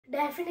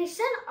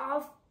Definition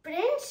of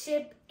plane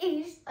shape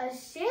is a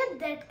shape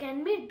that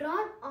can be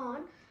drawn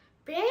on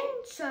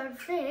plane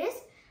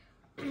surface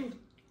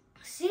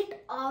sheet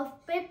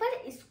of paper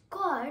is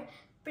called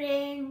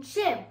plane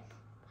shape.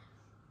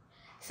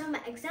 Some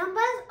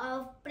examples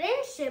of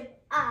plane shape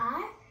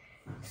are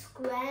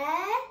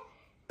square,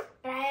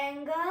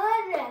 triangle,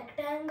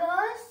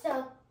 rectangle,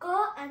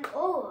 circle and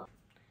oval.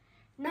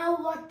 Now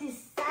what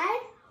is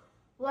side,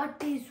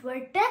 what is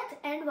vertex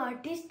and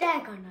what is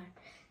diagonal?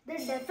 The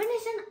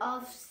definition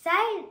of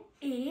side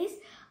is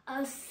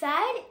a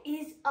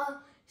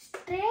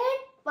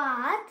straight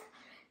path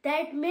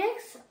that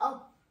makes a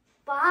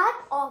part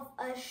of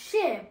a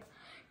shape.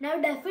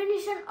 Now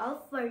definition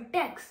of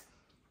vertex.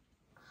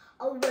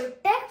 A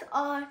vertex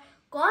or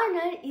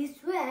corner is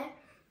where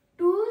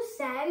two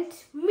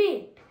sides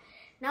meet.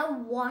 Now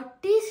what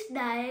is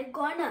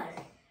diagonal?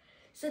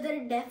 So the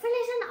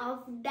definition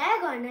of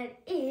diagonal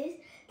is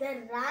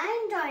the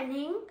line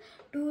joining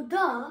to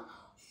the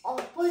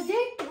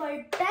opposite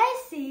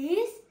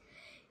vertices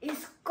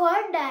is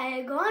called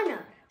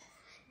diagonal.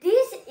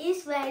 This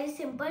is very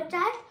simple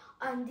chart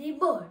on the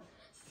board.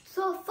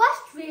 So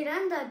first we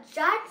run the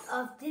chart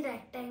of the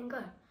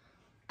rectangle.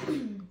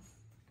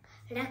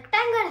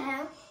 Rectangle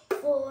have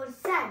 4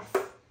 sides.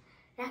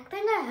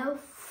 Rectangle have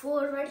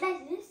 4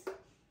 vertices.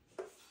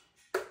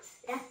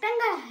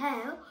 Rectangle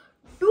have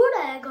 2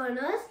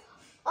 diagonals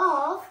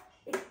of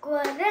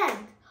equal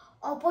length.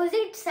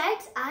 Opposite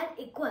sides are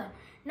equal.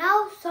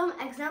 Now some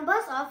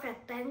examples of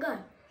rectangle.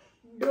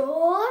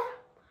 Door,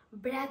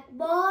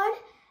 blackboard,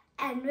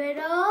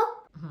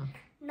 envelope.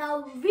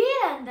 Now we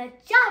run the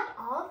chart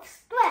of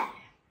square.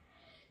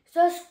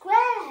 So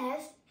square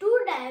has 2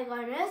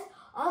 diagonals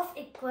of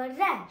equal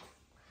length.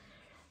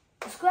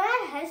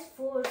 Square has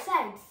 4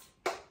 sides.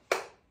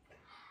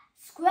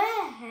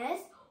 Square has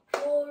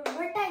 4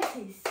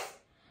 vertices.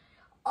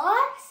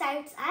 All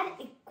sides are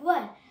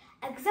equal.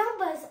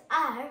 Examples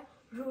are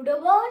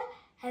ruler board,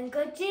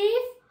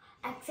 handkerchief,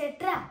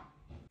 etc.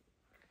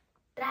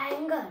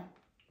 Triangle.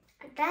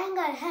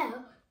 Triangle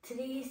have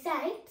 3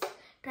 sides.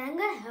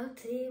 Triangle have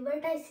 3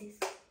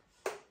 vertices.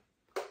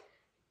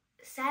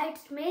 Sides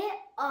may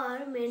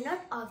or may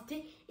not of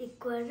the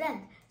equal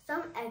length.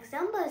 Some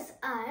examples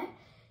are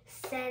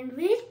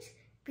sandwich,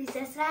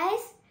 pizza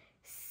slice,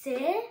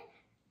 shade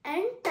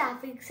and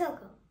traffic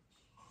circle.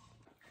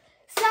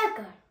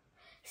 Circle.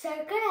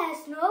 Circle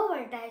has no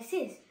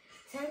vertices.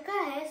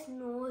 Circle has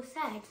no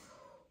sides.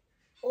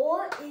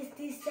 O is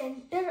the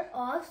center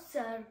of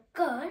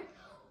circle.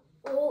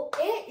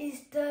 OA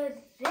is the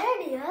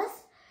radius,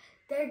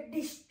 the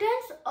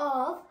distance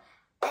of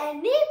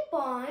any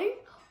point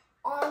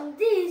on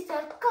the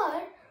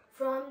circle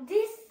from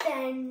the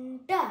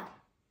center.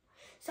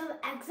 Some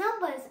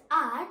examples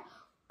are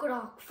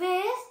clock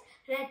face,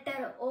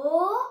 letter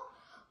O,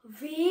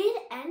 wheel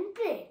and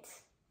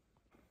plates.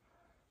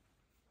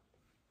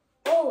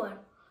 Oval.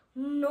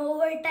 No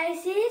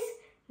vertices,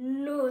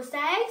 no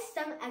sides.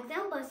 Some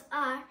examples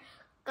are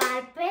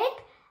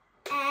carpet,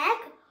 egg,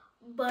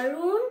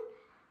 balloon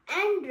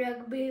and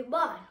rugby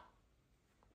ball.